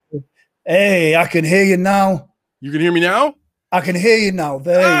Hey, I can hear you now. You can hear me now? I can hear you now.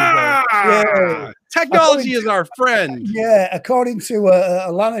 There you go. Yeah. Technology is our friend. Yeah, according to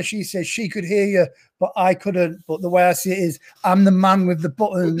Alana, she says she could hear you, but I couldn't. But the way I see it is, I'm the man with the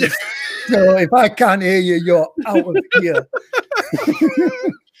buttons. So if I can't hear you, you're out of here.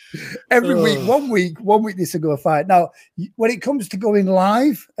 Every week, one week, this will go a fight. Now, when it comes to going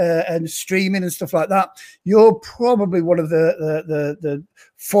live and streaming and stuff like that, you're probably one of the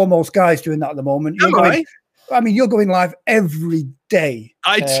foremost guys doing that at the moment. You're going live every day.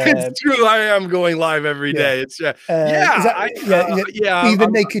 It's true. I am going live every day. It's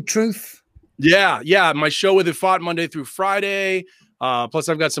Even Naked Truth. Yeah. My show with It Fought Monday through Friday. Plus,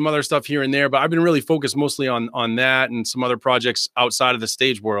 I've got some other stuff here and there, but I've been really focused mostly on that and some other projects outside of the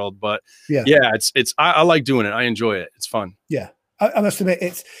stage world. But I like doing it. I enjoy it. It's fun. Yeah, I must admit,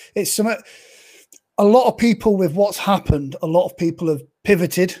 it's something. A lot of people with what's happened, a lot of people have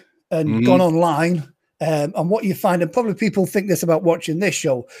pivoted and gone online. And what you find, and probably people think this about watching this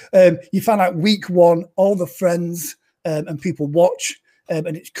show, you find out week one, all the friends and people watch.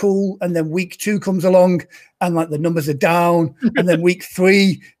 And it's cool. And then week 2 comes along and like the numbers are down. And then week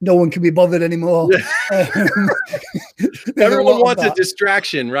 3, no one can be bothered anymore. Everyone wants a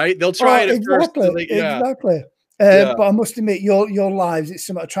distraction, right? They'll try it at first. Exactly. But I must admit, your lives, it's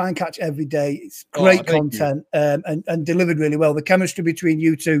something I try and catch every day. It's great content and delivered really well. The chemistry between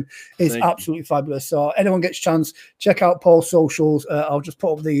you two is absolutely fabulous. So anyone gets a chance, check out Paul's socials. I'll just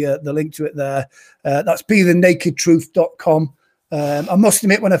put up the link to it there. That's BeTheNakedTruth.com. I must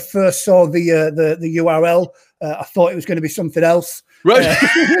admit, when I first saw the URL, I thought it was going to be something else. Right.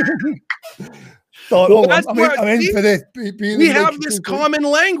 I'm in for this. We have this common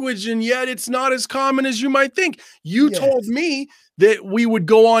language, and yet it's not as common as you might think. You told me that we would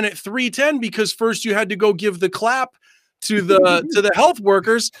go on at 3:10 because first you had to go give the clap to the health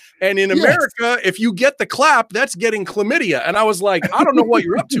workers, and in America, if you get the clap, that's getting chlamydia. And I was like, I don't know what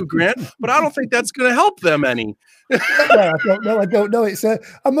you're up to, Grant, but I don't think that's going to help them any. Well, I don't know. It's I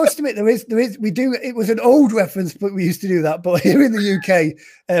must admit there is we do. It was an old reference, but we used to do that. But here in the UK,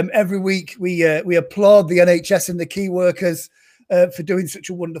 every week we applaud the NHS and the key workers for doing such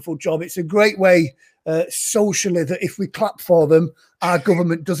a wonderful job. It's a great way socially that if we clap for them, our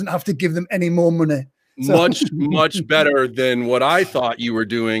government doesn't have to give them any more money. So. Much better than what I thought you were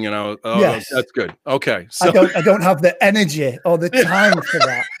doing, and that's good. Okay, so I don't have the energy or the time for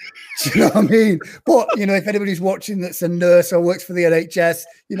that. Do you know what I mean? But if anybody's watching that's a nurse or works for the NHS,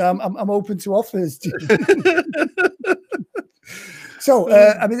 I'm open to offers. So,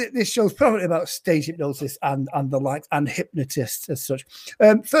 this show's probably about stage hypnosis and the like, and hypnotists as such.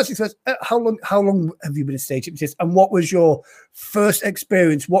 First things first, how long have you been a stage hypnotist, and what was your first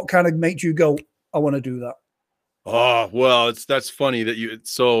experience? What kind of made you go, I want to do that? Oh, well, that's funny that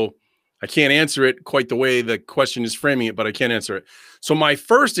so I can't answer it quite the way the question is framing it, but I can't answer it. So my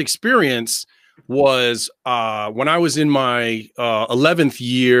first experience was when I was in my 11th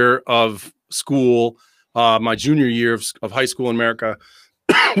year of school, my junior year of high school in America.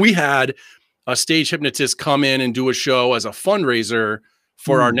 We had a stage hypnotist come in and do a show as a fundraiser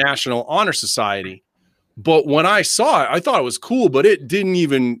for our National Honor Society. But when I saw it, I thought it was cool, but it didn't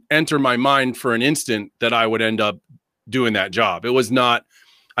even enter my mind for an instant that I would end up doing that job. It was not,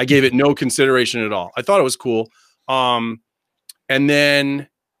 I gave it no consideration at all. I thought it was cool. And then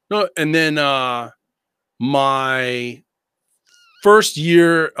my first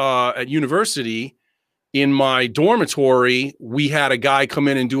year at university, in my dormitory, we had a guy come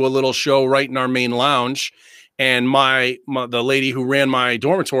in and do a little show right in our main lounge. And the lady who ran my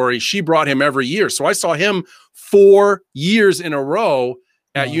dormitory, she brought him every year. So I saw him 4 years in a row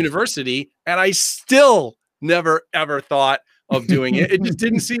at university, and I still never, ever thought of doing it. It just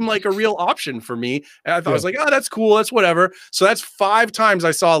didn't seem like a real option for me. And I thought I was like, oh, that's cool. That's whatever. So that's 5 times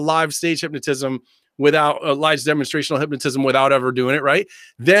I saw live stage hypnotism without live demonstrational hypnotism without ever doing it. Right.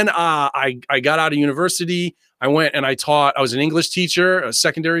 Then I got out of university. I went and I taught, I was an English teacher, a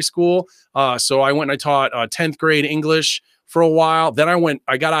secondary school. So I went and I taught 10th grade English for a while. Then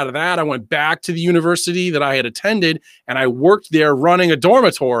I got out of that. I went back to the university that I had attended, and I worked there running a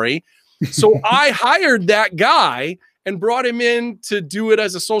dormitory. So I hired that guy and brought him in to do it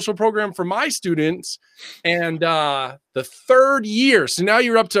as a social program for my students. And the 3rd year, so now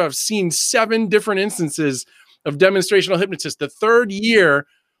you're up to, I've seen 7 different instances of demonstrational hypnotists. The 3rd year,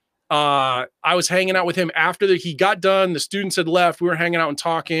 I was hanging out with him after he got done. The students had left. We were hanging out and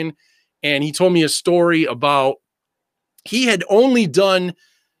talking. And he told me a story about he had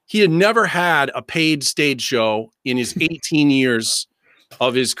never had a paid stage show in his 18 years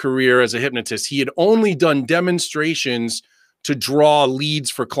of his career as a hypnotist. He had only done demonstrations to draw leads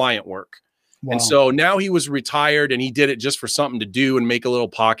for client work. Wow. And so now he was retired and he did it just for something to do and make a little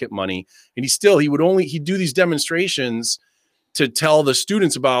pocket money. And he'd do these demonstrations to tell the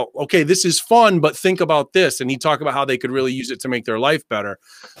students about, okay, this is fun, but think about this. And he'd talk about how they could really use it to make their life better.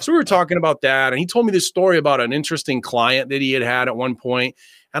 So we were talking about that. And he told me this story about an interesting client that he had at one point.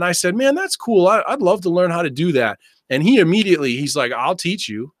 And I said, man, that's cool. I'd love to learn how to do that. And he's like, I'll teach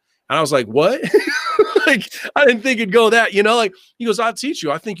you. And I was like, what? Like, I didn't think it'd go that, like he goes, I'll teach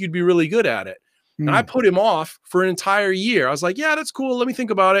you. I think you'd be really good at it. And I put him off for an entire year. I was like, yeah, that's cool. Let me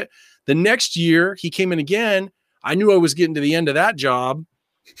think about it. The next year he came in again. I knew I was getting to the end of that job.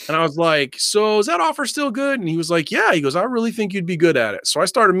 And I was like, so is that offer still good? And he was like, yeah. He goes, I really think you'd be good at it. So I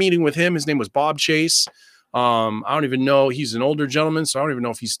started meeting with him. His name was Bob Chase. I don't even know. He's an older gentleman, so I don't even know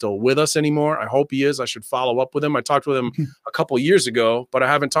if he's still with us anymore. I hope he is. I should follow up with him. I talked with him a couple of years ago, but I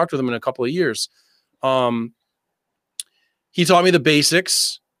haven't talked with him in a couple of years. He taught me the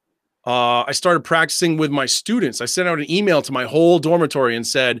basics. I started practicing with my students. I sent out an email to my whole dormitory and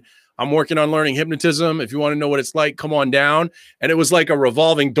said, I'm working on learning hypnotism. If you want to know what it's like, come on down. And it was like a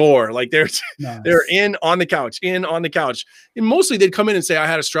revolving door. Like they're in on the couch. And mostly they'd come in and say, I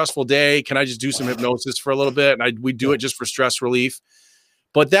had a stressful day. Can I just do some hypnosis for a little bit? And we'd do it just for stress relief.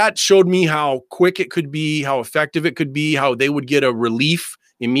 But that showed me how quick it could be, how effective it could be, how they would get a relief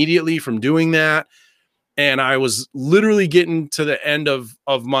immediately from doing that. And I was literally getting to the end I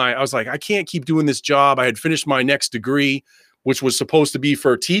was like, I can't keep doing this job. I had finished my next degree, which was supposed to be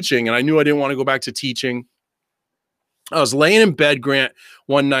for teaching. And I knew I didn't want to go back to teaching. I was laying in bed, Grant,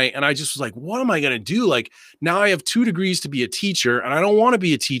 one night, and I just was like, what am I going to do? Like, now I have 2 degrees to be a teacher, and I don't want to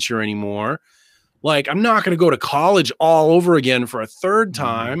be a teacher anymore. Like, I'm not going to go to college all over again for a third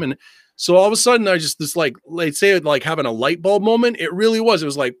time. And so all of a sudden, I just, let's say like having a light bulb moment. It really was. It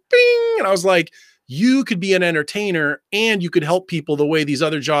was like, bing. And I was like, you could be an entertainer and you could help people the way these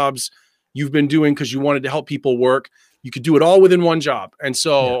other jobs you've been doing because you wanted to help people work. You could do it all within one job. And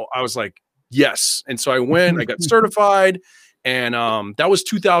so I was like, yes. And so I went, I got certified, and that was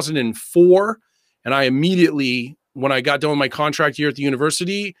 2004. And I immediately, when I got done with my contract here at the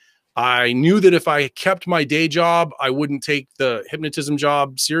university, I knew that if I kept my day job, I wouldn't take the hypnotism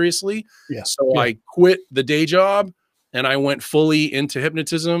job seriously. So I quit the day job and I went fully into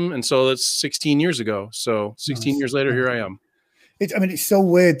hypnotism. And so that's 16 years ago. So 16 years later, here I am. It's so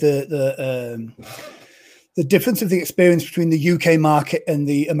weird, the difference of the experience between the UK market and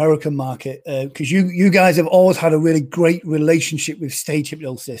the American market, because you guys have always had a really great relationship with stage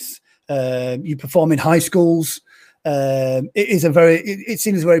hypnosis. You perform in high schools. It's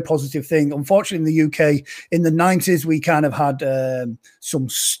seen as a very positive thing. Unfortunately, in the UK, in the 90s, we kind of had some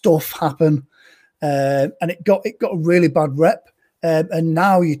stuff happen, and it got a really bad rep. And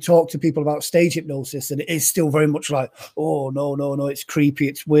now you talk to people about stage hypnosis, and it is still very much like, oh no, it's creepy,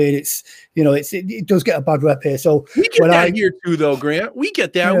 it's weird, it does get a bad rep here. So we get that here too, though, Grant. We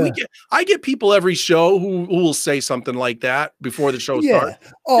get that. Yeah. I get people every show who will say something like that before the show starts.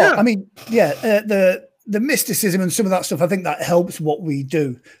 The mysticism and some of that stuff, I think that helps what we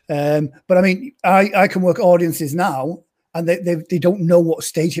do. But I mean, I can work audiences now, and they don't know what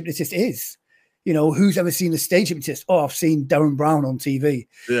stage hypnotist is. Who's ever seen a stage hypnotist? Oh, I've seen Darren Brown on TV.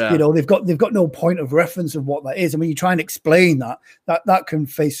 Yeah. They've got no point of reference of what that is. I mean, you try and explain that can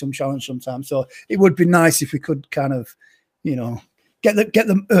face some challenge sometimes. So it would be nice if we could kind of, get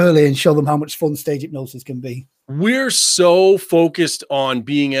them early and show them how much fun stage hypnosis can be. We're so focused on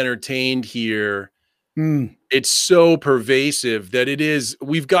being entertained here. It's so pervasive that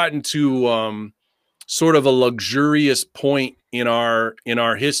we've gotten to sort of a luxurious point in our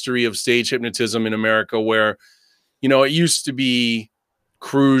history of stage hypnotism in America, where, it used to be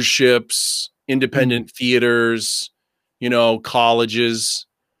cruise ships, independent theaters, colleges.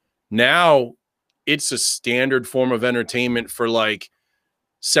 Now it's a standard form of entertainment for like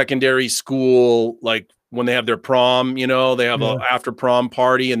secondary school, like when they have their prom, they have an after prom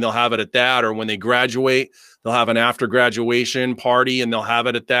party and they'll have it at that. Or when they graduate, they'll have an after graduation party and they'll have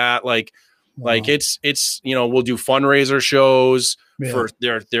it at that. Like it's we'll do fundraiser shows for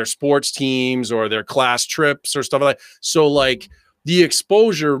their sports teams or their class trips or stuff like that. So like the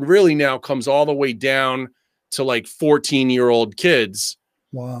exposure really now comes all the way down to like 14-year-old kids.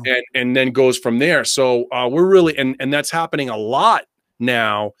 Wow. And then goes from there. So we're really, and that's happening a lot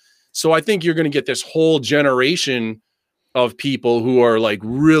now. So I think you're going to get this whole generation of people who are like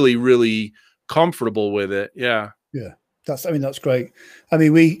really, really comfortable with it. Yeah. Yeah. That's great. I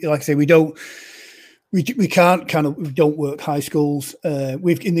mean, we don't work high schools.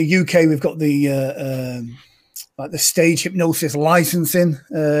 In the UK, we've got the like the stage hypnosis licensing,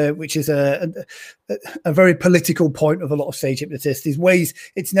 which is a very political point of a lot of stage hypnotists. There's ways,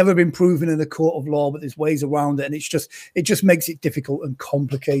 it's never been proven in a court of law, but there's ways around it, and it just makes it difficult and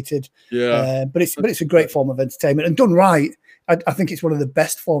complicated. Yeah, but it's a great form of entertainment, and done right, I think it's one of the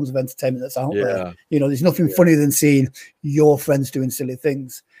best forms of entertainment that's out there. You know, there's nothing funnier than seeing your friends doing silly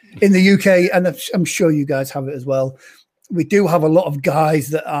things. In the UK, and I'm sure you guys have it as well, we do have a lot of guys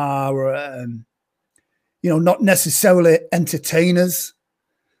that are you know, not necessarily entertainers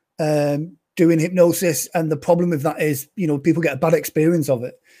doing hypnosis. And the problem with that is, you know, people get a bad experience of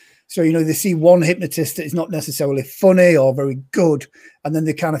it. So, you know, they see one hypnotist that is not necessarily funny or very good, and then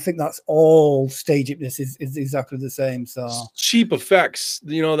they kind of think that's all stage hypnosis is exactly the same. So cheap effects,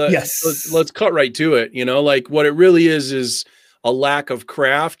 you know, that yes. let's cut right to it. You know, like what it really is a lack of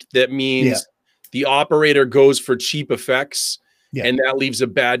craft. That means the operator goes for cheap effects, and that leaves a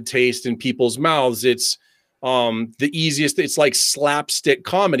bad taste in people's mouths. It's the easiest. It's like slapstick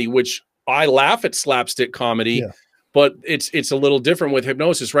comedy, which I laugh at slapstick comedy, but it's a little different with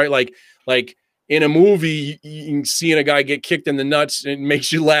hypnosis, right? Like in a movie, you seeing a guy get kicked in the nuts, and it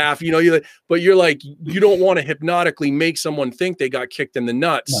makes you laugh, you know, but you're like, you don't want to hypnotically make someone think they got kicked in the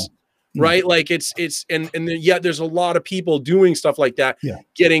nuts. No. Right. Like yet there's a lot of people doing stuff like that,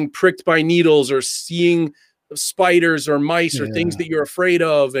 getting pricked by needles or seeing spiders or mice or things that you're afraid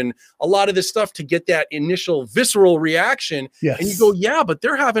of, and a lot of this stuff to get that initial visceral reaction. And you go, yeah, but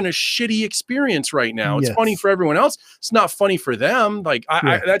they're having a shitty experience right now. It's funny for everyone else. It's not funny for them. Like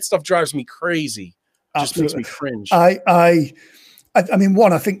that stuff drives me crazy. Just makes me cringe. I mean,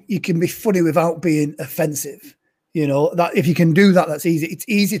 one, I think you can be funny without being offensive. You know, that if you can do that, that's easy. It's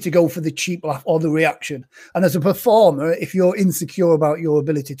easy to go for the cheap laugh or the reaction. And as a performer, if you're insecure about your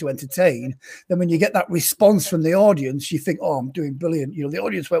ability to entertain, then when you get that response from the audience, you think, oh, I'm doing brilliant. You know, the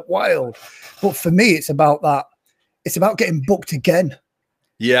audience went wild. But for me, it's about that. It's about getting booked again.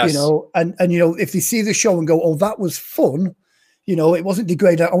 Yes. You know, and you know, if they see the show and go, oh, that was fun, you know, it wasn't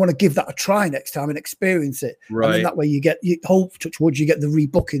degraded. I want to give that a try next time and experience it. Right. And then that way you hope, touch wood, you get the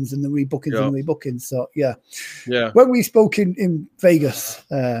rebookings and the rebookings and the rebookings. So, yeah. When we spoke in Vegas,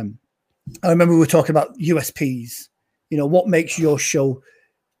 I remember we were talking about USPs, you know, what makes your show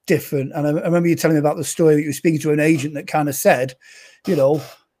different. And I remember you telling me about the story that you were speaking to an agent that kind of said, you know,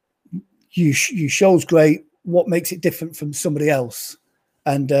 your show's great. What makes it different from somebody else?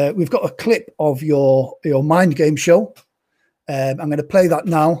 And we've got a clip of your mind game show. I'm going to play that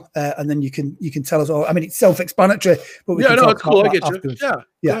now, and then you can tell us all. I mean, it's self-explanatory, but we can talk it's cool. I get afterwards. you.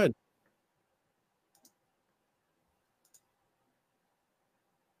 Yeah. Go ahead.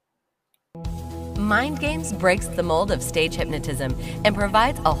 Mind Games breaks the mold of stage hypnotism and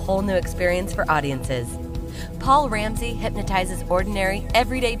provides a whole new experience for audiences. Paul Ramsey hypnotizes ordinary,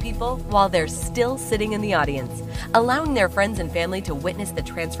 everyday people while they're still sitting in the audience, allowing their friends and family to witness the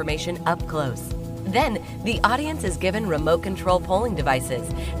transformation up close. Then, the audience is given remote control polling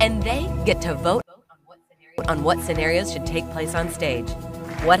devices, and they get to vote on what scenarios should take place on stage.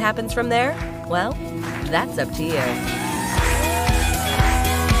 What happens from there? Well, that's up to you.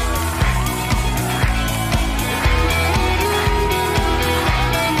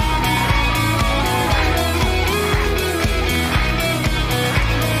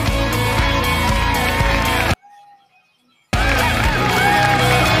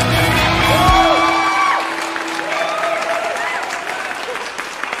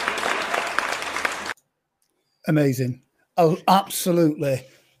 Amazing. I absolutely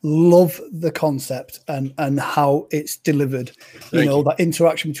love the concept and how it's delivered. You know, that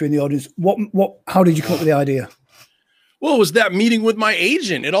interaction between the audience. How did you come up with the idea? Well, it was that meeting with my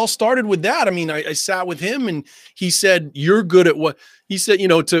agent. It all started with that. I mean, I sat with him and he said, you're good at what he said, you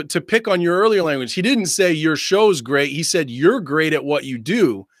know, to pick on your earlier language. He didn't say your show's great. He said, you're great at what you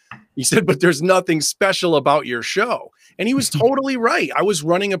do. He said, but there's nothing special about your show. And he was totally right. I was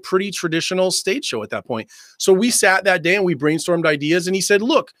running a pretty traditional stage show at that point. So we sat that day and we brainstormed ideas. And he said,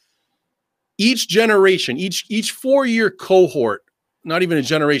 look, each generation, each 4-year cohort, not even a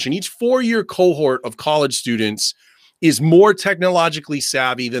generation, each 4-year cohort of college students is more technologically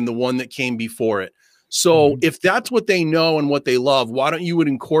savvy than the one that came before it. So if that's what they know and what they love, why don't you would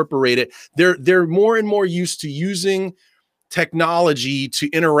incorporate it? They're more and more used to using technology to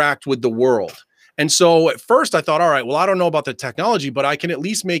interact with the world. And so at first I thought, all right, well, I don't know about the technology, but I can at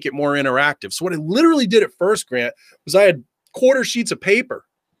least make it more interactive. So what I literally did at first, Grant, was I had quarter sheets of paper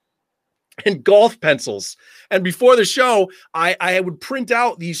and golf pencils. And before the show, I would print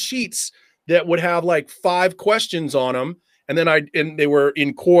out these sheets that would have like 5 questions on them. and then and they were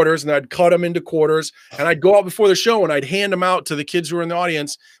in quarters, and I'd cut them into quarters, and I'd go out before the show and I'd hand them out to the kids who were in the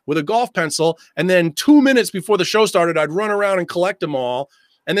audience with a golf pencil. And then 2 minutes before the show started, I'd run around and collect them all.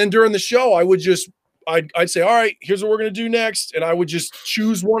 And then during the show, I'd say, all right, here's what we're going to do next. And I would just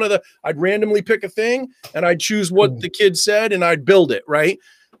choose I'd randomly pick a thing, and I'd choose what the kid said, and I'd build it. Right.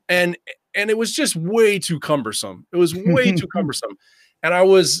 And it was just way too cumbersome. It was way too cumbersome. And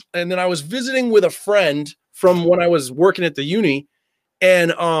then I was visiting with a friend from when I was working at the uni,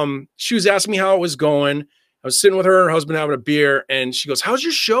 and she was asking me how it was going. I was sitting with her and her husband having a beer, and she goes, "How's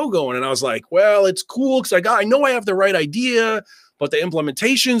your show going?" And I was like, "Well, it's cool because I know I have the right idea, but the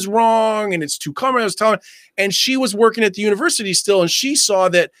implementation's wrong and it's too cumbersome." I was telling, and she was working at the university still, and she saw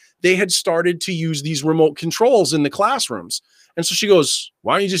that they had started to use these remote controls in the classrooms. And so she goes,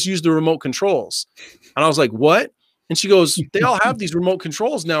 "Why don't you just use the remote controls?" And I was like, "What?" And she goes, "They all have these remote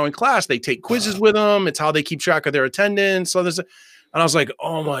controls now in class. They take quizzes with them. It's how they keep track of their attendance." So and I was like,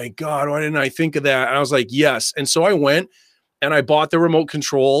 "Oh my God, why didn't I think of that?" And I was like, "Yes." And so I went and I bought the remote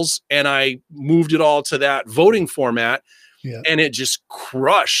controls, and I moved it all to that voting format. Yeah. And it just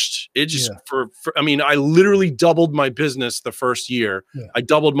crushed. It just I mean, I literally doubled my business the first year. Yeah. I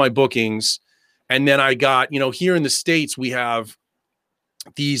doubled my bookings. And then I got, here in the States, we have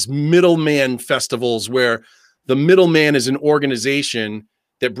these middleman festivals where the middleman is an organization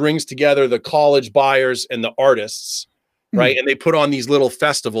that brings together the college buyers and the artists, right? And they put on these little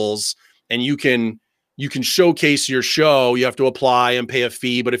festivals, and you can showcase your show. You have to apply and pay a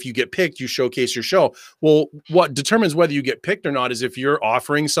fee, but if you get picked, you showcase your show. Well, what determines whether you get picked or not is if you're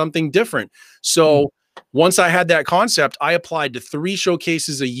offering something different. So once I had that concept, I applied to 3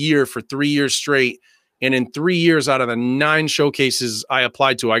 showcases a year for 3 years straight. And in 3 years out of the 9 showcases I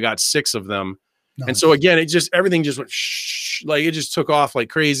applied to, I got 6 of them. Nice. And so again, everything just went like it just took off like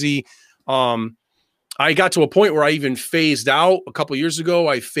crazy. I got to a point where I even phased out a couple of years ago.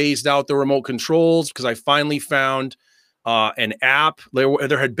 I phased out the remote controls because I finally found an app.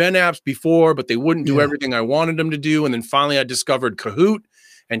 There had been apps before, but they wouldn't do everything I wanted them to do. And then finally I discovered Kahoot,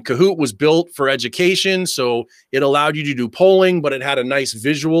 and Kahoot was built for education. So it allowed you to do polling, but it had a nice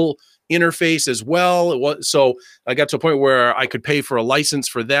visual interface as well. So I got to a point where I could pay for a license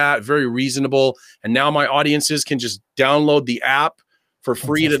for that, very reasonable. And now my audiences can just download the app for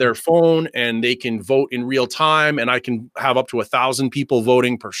free to their phone, and they can vote in real time. And I can have up to 1,000 people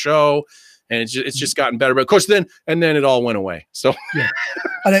voting per show. And it's just gotten better. But of course, then it all went away. So yeah,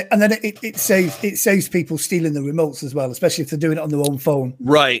 and then it saves people stealing the remotes as well, especially if they're doing it on their own phone.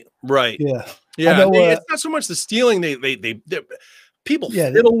 Right. Yeah. It's not so much the stealing. People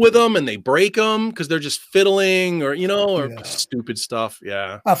fiddle with them and they break them because they're just fiddling or stupid stuff.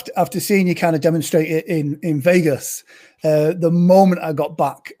 Yeah. After seeing you kind of demonstrate it in Vegas, the moment I got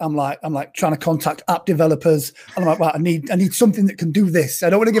back, I'm like trying to contact app developers. And I'm like, right, I need something that can do this.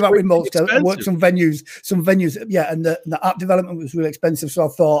 I don't want to give out remotes. I work some venues. Yeah. And the app development was really expensive. So I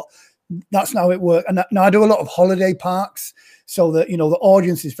thought that's not how it worked. And now I do a lot of holiday parks. So that, the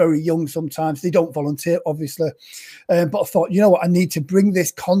audience is very young sometimes. They don't volunteer, obviously. But I thought, I need to bring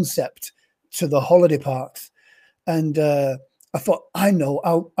this concept to the holiday parks. And I thought, I know,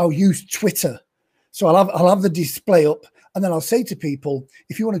 I'll use Twitter. So I'll have the display up, and then I'll say to people,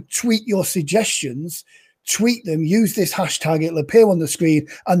 if you want to tweet your suggestions, tweet them, use this hashtag, it'll appear on the screen,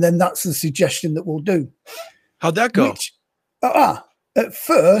 and then that's the suggestion that we'll do. How'd that go? At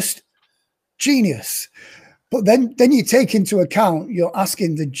first, genius. But then you take into account, you're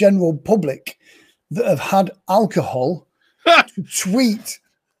asking the general public that have had alcohol to tweet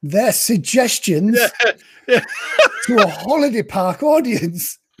their suggestions to a holiday park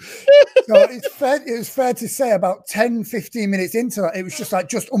audience. So it was fair to say about 10, 15 minutes into that, it was just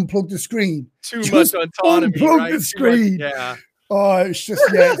unplug the screen. Too much autonomy. Unplug the screen. Yeah. Oh, it's just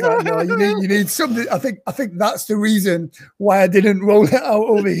it's like, no, you need something. I think that's the reason why I didn't roll it out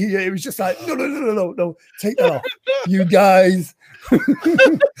over here. It was just like, no, take that off, you guys. That's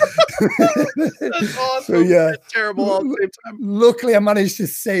awesome. So, yeah, that's terrible all the same time. Luckily, I managed to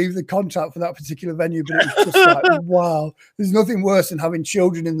save the contract for that particular venue, but it was just like, wow. There's nothing worse than having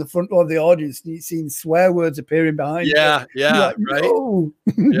children in the front row of the audience and seeing swear words appearing behind you. Yeah, like, right. No.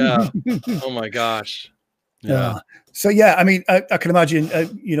 Yeah. Oh my gosh. Yeah. So yeah, I mean, I can imagine,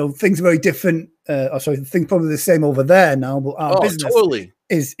 things are very different. Things probably the same over there now, but our business totally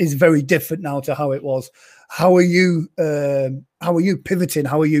is very different now to how it was. How are you pivoting?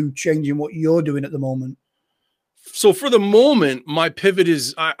 How are you changing what you're doing at the moment? So for the moment, my pivot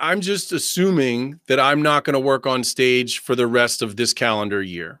is I'm just assuming that I'm not going to work on stage for the rest of this calendar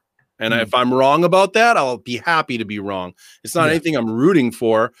year. And if I'm wrong about that, I'll be happy to be wrong. It's not anything I'm rooting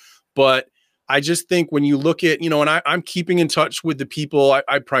for, but I just think when you look at, and I'm keeping in touch with the people.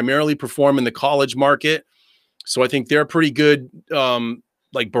 I primarily perform in the college market. So I think they're pretty good,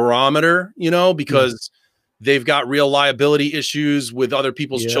 like barometer, because they've got real liability issues with other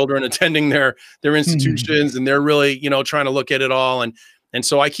people's children attending their institutions. And they're really, trying to look at it all. And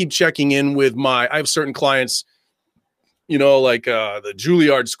so I keep checking in with I have certain clients, like the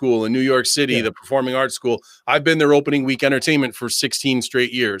Juilliard School in New York City, the Performing Arts School. I've been their opening week entertainment for 16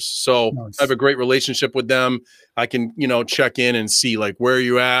 straight years. So I have a great relationship with them. I can, check in and see like, where are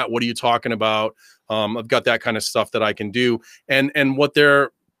you at? What are you talking about? I've got that kind of stuff that I can do. And what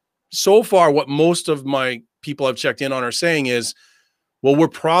what most of my people I've checked in on are saying is, well, we're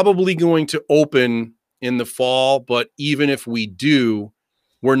probably going to open in the fall, but even if we do,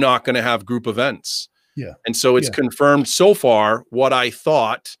 we're not going to have group events. Yeah. And so it's confirmed so far what I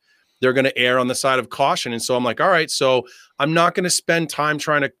thought. They're going to err on the side of caution. And so I'm like, all right, so I'm not going to spend time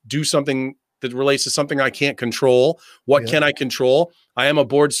trying to do something that relates to something I can't control. What can I control? I am a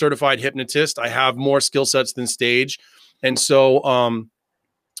board certified hypnotist. I have more skill sets than stage. And so,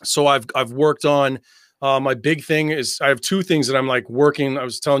 I've worked on, my big thing is I have two things that I'm like working. I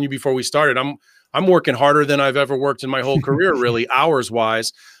was telling you before we started, I'm working harder than I've ever worked in my whole career, really, hours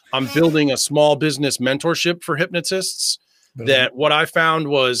wise. I'm building a small business mentorship for hypnotists. That what I found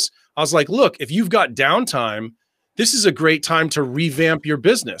was, I was like, look, if you've got downtime, this is a great time to revamp your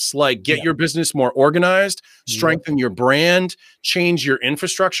business, like get your business more organized, strengthen your brand, change your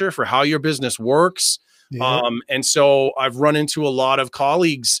infrastructure for how your business works. And so I've run into a lot of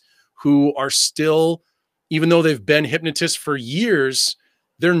colleagues who are still, even though they've been hypnotists for years,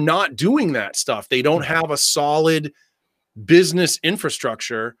 they're not doing that stuff. They don't have a solid business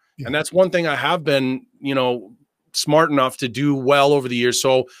infrastructure. And that's one thing I have been, smart enough to do well over the years.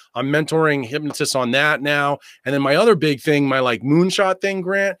 So I'm mentoring hypnotists on that now. And then my other big thing, my like moonshot thing,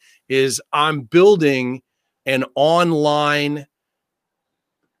 Grant, is I'm building an online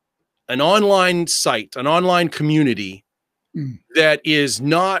site, an online community that is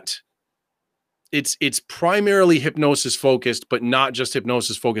not, it's primarily hypnosis focused, but not just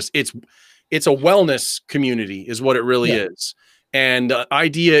hypnosis focused. It's a wellness community is what it really is. And the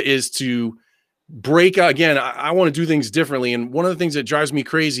idea is to break out. Again, I want to do things differently. And one of the things that drives me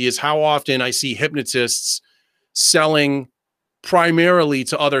crazy is how often I see hypnotists selling primarily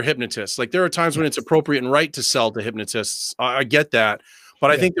to other hypnotists. Like there are times when it's appropriate and right to sell to hypnotists. I get that,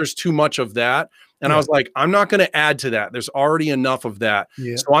 but I think there's too much of that. And I was like, I'm not going to add to that. There's already enough of that.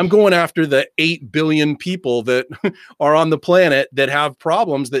 So I'm going after the 8 billion people that are on the planet that have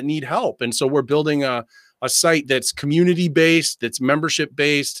problems that need help. And so we're building a site that's community-based, that's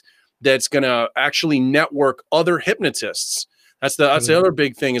membership-based, that's going to actually network other hypnotists. That's the other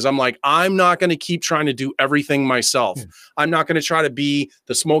big thing is I'm like, I'm not going to keep trying to do everything myself. I'm not going to try to be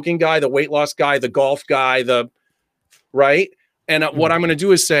the smoking guy, the weight loss guy, the golf guy, right. And what I'm going to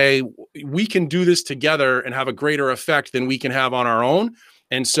do is say, we can do this together and have a greater effect than we can have on our own.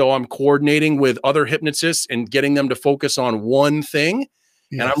 And so I'm coordinating with other hypnotists and getting them to focus on one thing.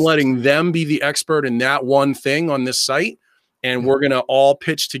 And I'm letting them be the expert in that one thing on this site. And we're going to all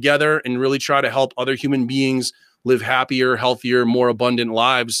pitch together and really try to help other human beings live happier, healthier, more abundant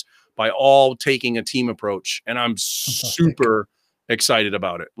lives by all taking a team approach. And I'm super excited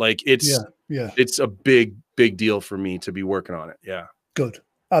about it. Like it's a big deal for me to be working on it. Yeah. Good.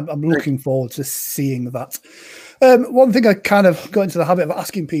 I'm looking forward to seeing that. One thing I kind of got into the habit of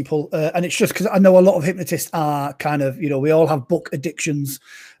asking people, and it's just because I know a lot of hypnotists are kind of, we all have book addictions.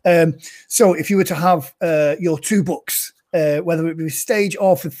 So if you were to have your 2 books, whether it be stage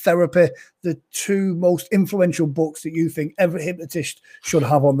or for therapy, the 2 most influential books that you think every hypnotist should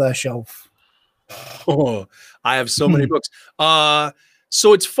have on their shelf? Oh, I have so many books.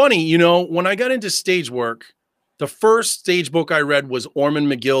 So it's funny, when I got into stage work, the first stage book I read was Orman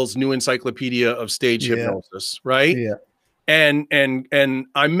McGill's New Encyclopedia of Stage Hypnosis, right? Yeah. And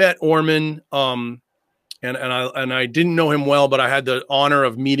I met Orman, and I didn't know him well, but I had the honor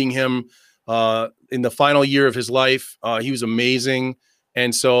of meeting him in the final year of his life. He was amazing.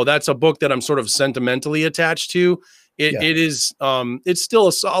 And so that's a book that I'm sort of sentimentally attached to. It is, it's still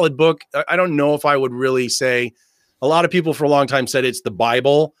a solid book. I don't know if I would really say, a lot of people for a long time said it's the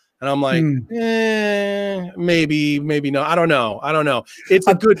Bible. And I'm like, maybe not. I don't know. It's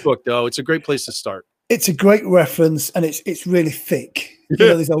a good book though. It's a great place to start. It's a great reference and it's really thick.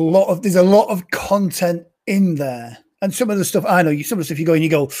 There's a lot of content in there. And some of the stuff I know, some of the stuff you go and you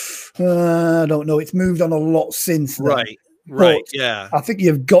go, I don't know. It's moved on a lot since then. Right. But yeah. I think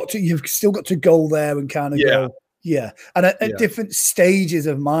you've still got to go there and kind of go. Yeah. And at different stages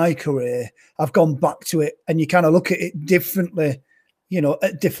of my career, I've gone back to it and you kind of look at it differently,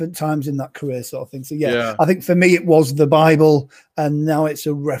 at different times in that career sort of thing. So yeah, I think for me it was the Bible, and now it's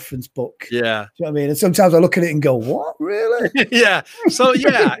a reference book. Yeah. Do you know what I mean? And sometimes I look at it and go, what, really? Yeah. So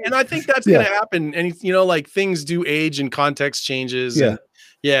yeah, and I think that's gonna happen. And like things do age and context changes. Yeah. And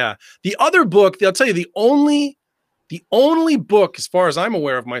yeah. The other book, I'll tell you, the only book, as far as I'm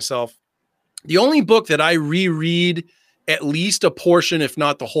aware of myself, the only book that I reread at least a portion, if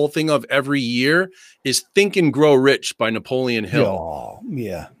not the whole thing of every year, is Think and Grow Rich by Napoleon Hill. Oh,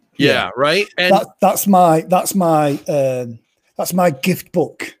 yeah, right. And that's my gift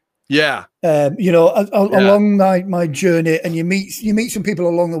book. Yeah. Along my journey, and you meet some people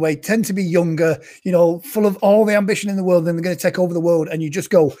along the way, tend to be younger, full of all the ambition in the world, and they're going to take over the world. And you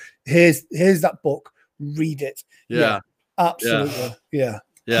just go, here's that book, read it. Yeah. Absolutely. Yeah.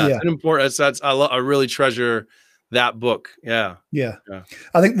 It's important. I really treasure that book. Yeah.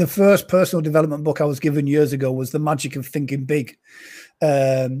 I think the first personal development book I was given years ago was The Magic of Thinking Big,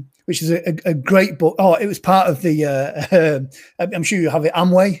 which is a great book. Oh, it was part of the, I'm sure you have it,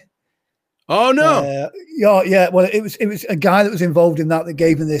 Amway. Oh no. Yeah. Well, it was a guy that was involved in that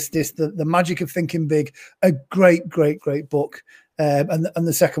gave me the Magic of Thinking Big, a great book. And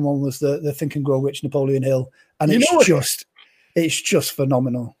the second one was the Think and Grow Rich, Napoleon Hill. And it's just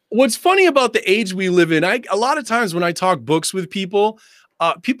phenomenal. What's funny about the age we live in, a lot of times when I talk books with people,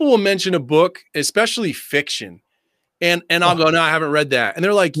 people will mention a book, especially fiction. And I'll go, no, I haven't read that. And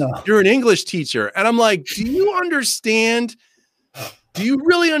they're like, you're an English teacher. And I'm like, do you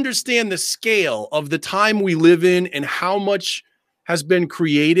really understand the scale of the time we live in and how much has been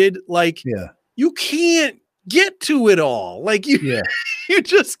created? Like, you can't get to it all. Like you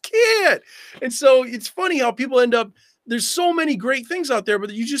just can't. And so it's funny how people end up, there's so many great things out there,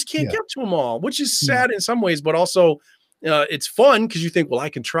 but you just can't get to them all, which is sad in some ways, but also it's fun because you think, well, I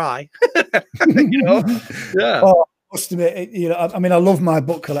can try. Yeah. Oh, I must admit, I mean, I love my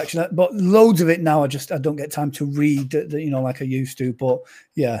book collection, but loads of it now, I don't get time to read, like I used to. But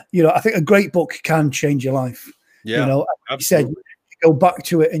yeah, I think a great book can change your life. Yeah, absolutely. You said, you go back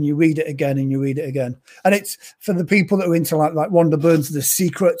to it and you read it again and you read it again. And it's for the people that are into like Rhonda Byrne's The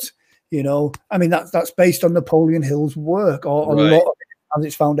Secret. I mean, that's based on Napoleon Hill's work, or a lot of it has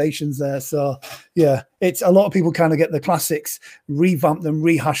its foundations there. So yeah, it's a lot of people kind of get the classics, revamp them,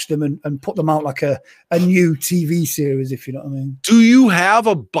 rehash them, and put them out like a new TV series, if you know what I mean. Do you have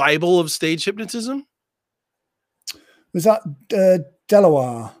a Bible of stage hypnotism? Was that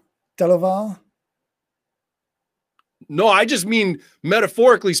Delaware? No, I just mean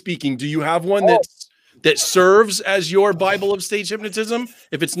metaphorically speaking. Do you have one that serves as your Bible of stage hypnotism?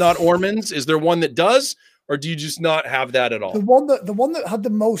 If it's not Ormond's, is there one that does, or do you just not have that at all? The one that had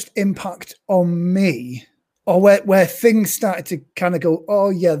the most impact on me, or where things started to kind of go, oh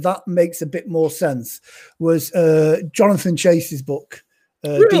yeah, that makes a bit more sense, was Jonathan Chase's book,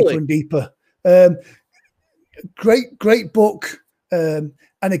 Really? Deeper and Deeper. Great book.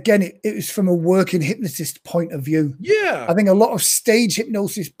 And again, it was from a working hypnotist point of view. Yeah. I think a lot of stage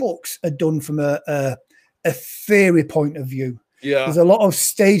hypnosis books are done from a theory point of view. Yeah. There's a lot of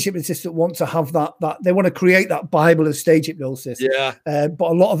stage hypnotists that want to have that they want to create that Bible of stage hypnosis. Yeah.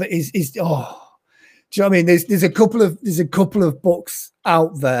 But a lot of it is do you know what I mean? There's a couple of books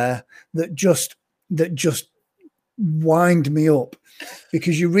out there that just wind me up,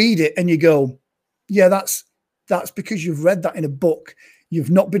 because you read it and you go, yeah, that's because you've read that in a book. You've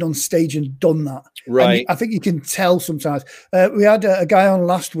not been on stage and done that. Right. I think you can tell sometimes. We had a guy on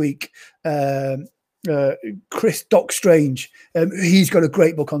last week, Doc Strange. He's got a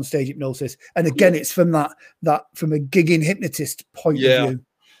great book on stage hypnosis. And again, it's from from a gigging hypnotist point of view.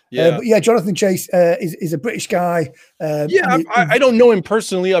 Yeah. But yeah, Jonathan Chase is a British guy. I don't know him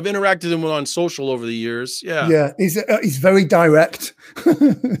personally. I've interacted with him on social over the years. Yeah. Yeah. He's very direct.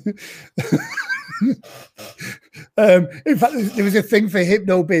 In fact, there was a thing for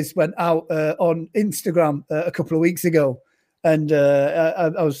HypnoBiz went out on Instagram a couple of weeks ago, and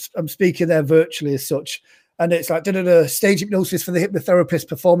I'm speaking there virtually as such, and it's like stage hypnosis for the hypnotherapist,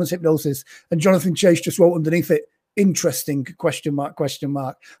 performance hypnosis, and Jonathan Chase just wrote underneath it, interesting ?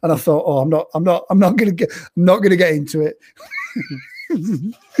 And I thought, oh, I'm not gonna get into it.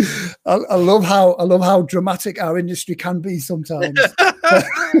 I love how dramatic our industry can be sometimes.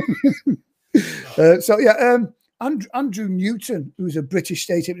 So yeah, Andrew Newton, who's a British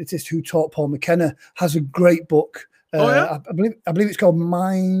stage hypnotist who taught Paul McKenna, has a great book. I believe it's called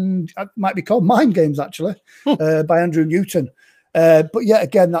Mind. It might be called Mind Games, actually, by Andrew Newton. But yeah,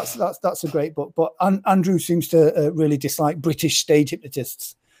 again, that's a great book. But Andrew seems to really dislike British stage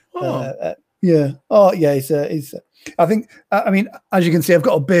hypnotists. Yeah. Oh yeah. He's. I think. I mean, as you can see, I've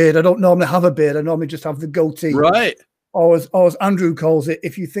got a beard. I don't normally have a beard. I normally just have the goatee. Right. Or as Andrew calls it,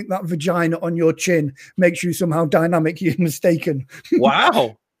 if you think that vagina on your chin makes you somehow dynamic, you're mistaken.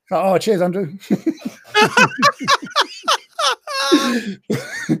 Wow. Oh, cheers, Andrew.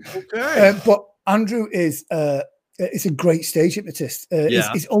 Okay. But Andrew is a great stage hypnotist.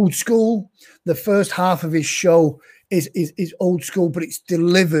 He's old school. The first half of his show is old school, but it's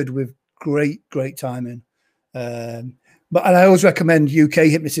delivered with great timing. But I always recommend UK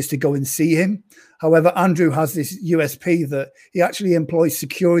hypnotists to go and see him. However, Andrew has this USP that he actually employs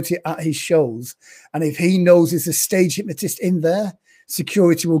security at his shows. And if he knows there's a stage hypnotist in there,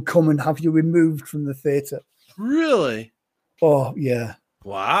 security will come and have you removed from the theatre. Really? Oh, yeah.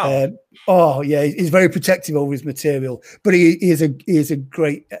 Wow. He's very protective over his material, but he is a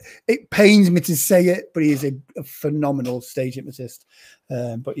great, it pains me to say it, but he is a phenomenal stage hypnotist.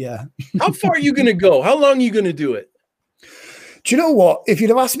 But yeah. How far are you going to go? How long are you going to do it? Do you know what? If you'd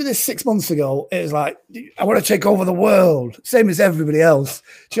have asked me this 6 months ago, it was like, I want to take over the world, same as everybody else.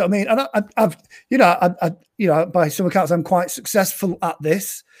 Do you know what I mean? And I've by some accounts, I'm quite successful at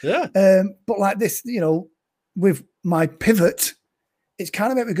this. Yeah. But like this, with my pivot, it's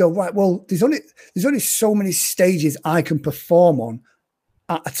kind of made me go, right, well, there's only so many stages I can perform on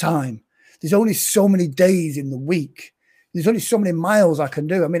at a time. There's only so many days in the week. There's only so many miles I can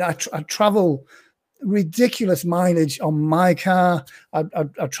do. I mean, I travel ridiculous mileage on my car. I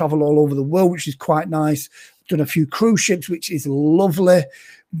travel all over the world, which is quite nice. I've done a few cruise ships, which is lovely.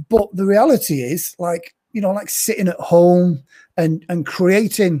 But the reality is, like sitting at home and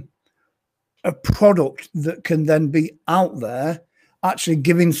creating a product that can then be out there, actually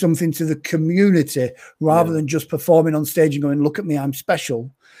giving something to the community rather than just performing on stage and going, look at me, I'm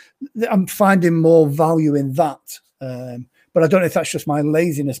special. I'm finding more value in that. But I don't know if that's just my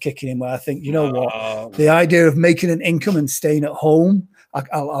laziness kicking in, where I think, you know what, the idea of making an income and staying at home,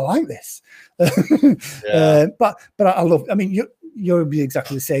 I like this. But I love, I mean, you'll be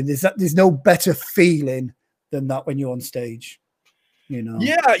exactly the same. There's no better feeling than that when you're on stage,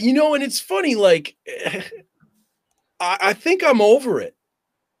 Yeah, and it's funny, like, I think I'm over it.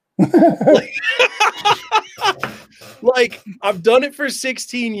 Like, I've done it for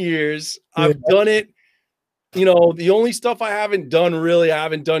 16 years. I've done it. The only stuff I haven't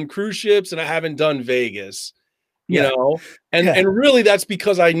done cruise ships, and I haven't done Vegas, and really that's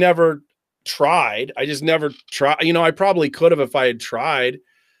because I never tried. I just never tried. I probably could have if I had tried.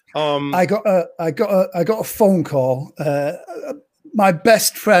 I got a phone call. My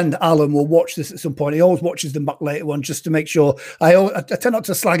best friend Alan will watch this at some point. He always watches them back later on just to make sure. I tend not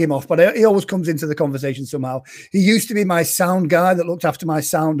to slag him off, but he always comes into the conversation somehow. He used to be my sound guy that looked after my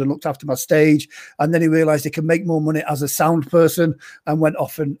sound and looked after my stage, and then he realized he could make more money as a sound person and went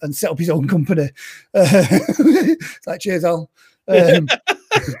off and set up his own company. It's like, cheers, Al. Yeah,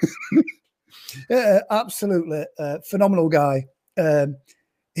 absolutely phenomenal guy.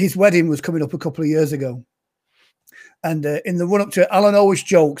 His wedding was coming up a couple of years ago. And in the run up to it, Alan always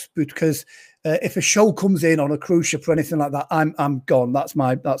jokes because if a show comes in on a cruise ship or anything like that, I'm gone. That's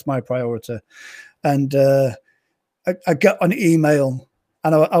my priority. And I got an email,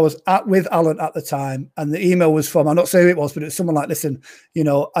 and I was with Alan at the time, and the email was from, I'm not saying who it was, but it's someone like, listen,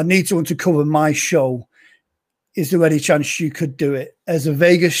 I need someone to cover my show. Is there any chance you could do it as a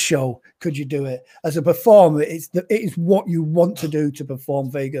Vegas show? Could you do it as a performer? It is what you want to do to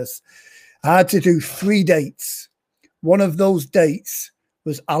perform Vegas. I had to do 3 dates. One of those dates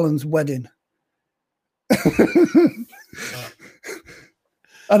was Alan's wedding.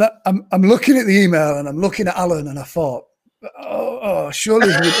 And I'm looking at the email and I'm looking at Alan, and I thought, surely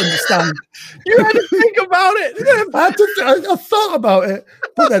he would understand. You had to think about it. I thought about it,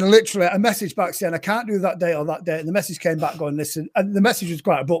 but then literally I messaged back saying I can't do that date or that date. And the message came back going, listen, and the message was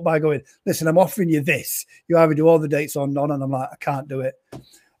quite abrupt by going, listen, I'm offering you this. You either do all the dates or none. And I'm like, I can't do it.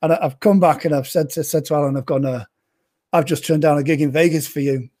 And I've come back and I've said to Alan, I've gone, I've just turned down a gig in Vegas for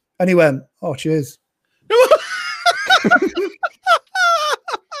you. And he went, oh, cheers.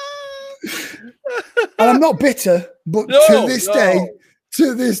 And I'm not bitter, but to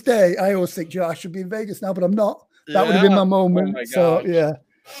this day, I always think, I should be in Vegas now, but I'm not. That would have been my moment. Oh my so yeah.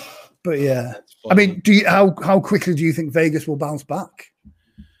 But yeah. I mean, how quickly do you think Vegas will bounce back?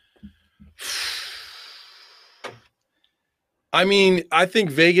 I mean, I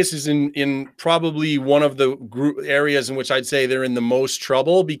think Vegas is in probably one of the areas in which I'd say they're in the most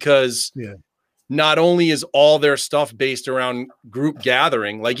trouble, because not only is all their stuff based around group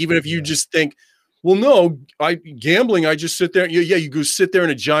gathering, like even if you just think, well, no, gambling, I just sit there. You go sit there in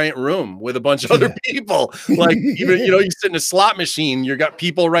a giant room with a bunch of other people. Like even, you sit in a slot machine, you got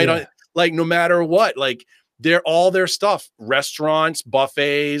people on, like no matter what, like all their stuff, restaurants,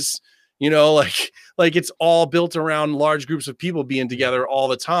 buffets, you know, like it's all built around large groups of people being together all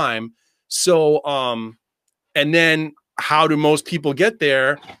the time. So, and then how do most people get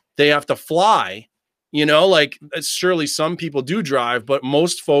there? They have to fly, you know, like surely some people do drive, but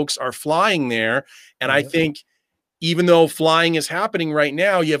most folks are flying there. And I think even though flying is happening right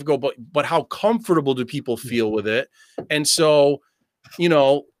now, you have to go, but how comfortable do people feel with it? And so, you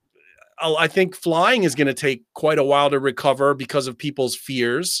know, I think flying is going to take quite a while to recover because of people's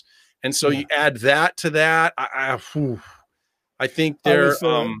fears. And so you add that to that. I think they're,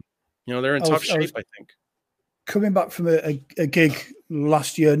 you know, they're in tough shape, I think. Coming back from a gig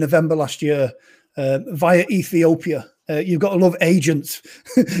last year, November last year, via Ethiopia. You've got to love agents.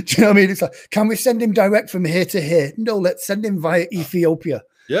 Do you know what I mean? It's like, can we send him direct from here to here? No, let's send him via Ethiopia.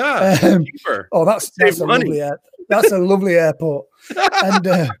 Yeah. Oh, that's a lovely that's a lovely airport.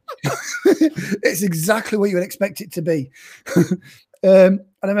 And it's exactly what you would expect it to be. And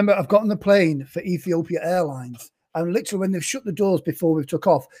I remember I've got on the plane for Ethiopia Airlines, and literally when they've shut the doors before we took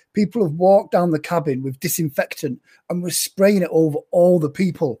off, people have walked down the cabin with disinfectant and were spraying it over all the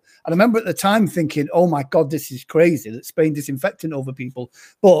people. And I remember at the time thinking, oh my God, this is crazy, that spraying disinfectant over people.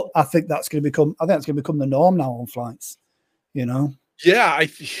 But I think that's going to become, the norm now on flights, you know? Yeah.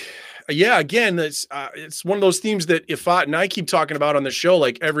 Yeah. Again, it's one of those themes that I keep talking about on the show,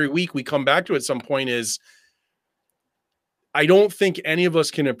 like every week we come back to at some point, is I don't think any of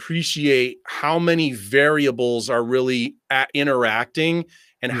us can appreciate how many variables are really interacting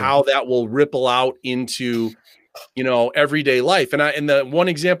and how that will ripple out into, you know, everyday life. And the one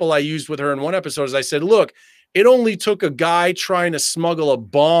example I used with her in one episode is I said, look, it only took a guy trying to smuggle a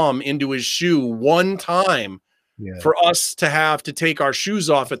bomb into his shoe one time for us to have to take our shoes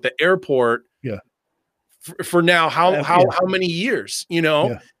off at the airport. For now, how many years, you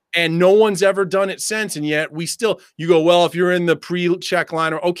know? And no one's ever done it since. And yet you go, well, if you're in the pre-check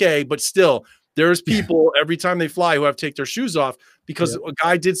line, okay, but still there's people every time they fly who have to take their shoes off because a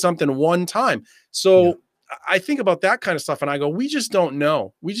guy did something one time. So I think about that kind of stuff and I go, we just don't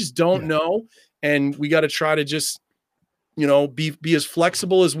know. We just don't know. And we got to try to just, you know, be as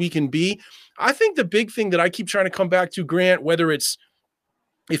flexible as we can be. I think the big thing that I keep trying to come back to, Grant, whether it's,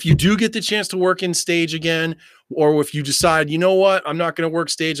 if you do get the chance to work in stage again, or if you decide, you know what, I'm not going to work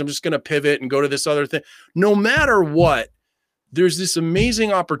stage, I'm just going to pivot and go to this other thing. No matter what, there's this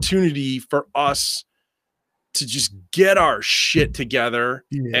amazing opportunity for us to just get our shit together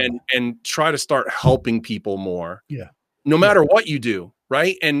and try to start helping people more. No matter what you do,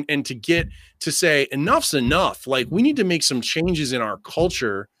 right? And to get to say enough's enough. Like we need to make some changes in our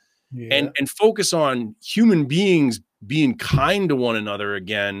culture and focus on human beings being kind to one another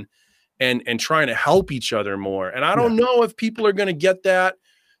again and trying to help each other more. And I don't know if people are going to get that.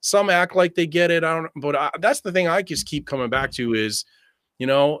 Some act like they get it. That's the thing I just keep coming back to is, you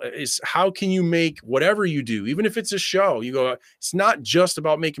know, is how can you make whatever you do, even if it's a show, you go, it's not just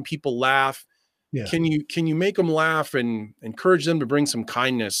about making people laugh. Can you make them laugh and encourage them to bring some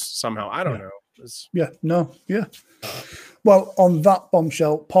kindness somehow? I don't know. Well, on that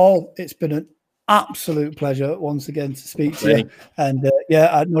bombshell, Paul, it's been an absolute pleasure once again to speak to you. And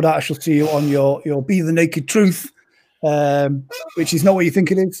I know that I shall see you on your Be the Naked Truth, which is not what you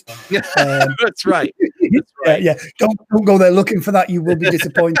think it is. That's right. That's right. Don't go there looking for that. You will be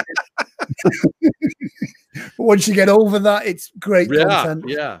disappointed. But once you get over that, it's great content.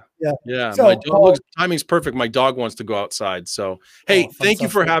 So, my dog timing's perfect. My dog wants to go outside. So, hey, thank you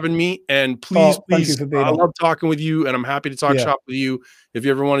for having me. And please, I love talking with you, and I'm happy to talk shop with you. If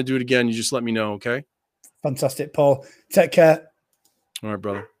you ever want to do it again, you just let me know. Okay. Fantastic, Paul. Take care. All right,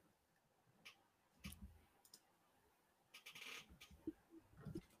 brother.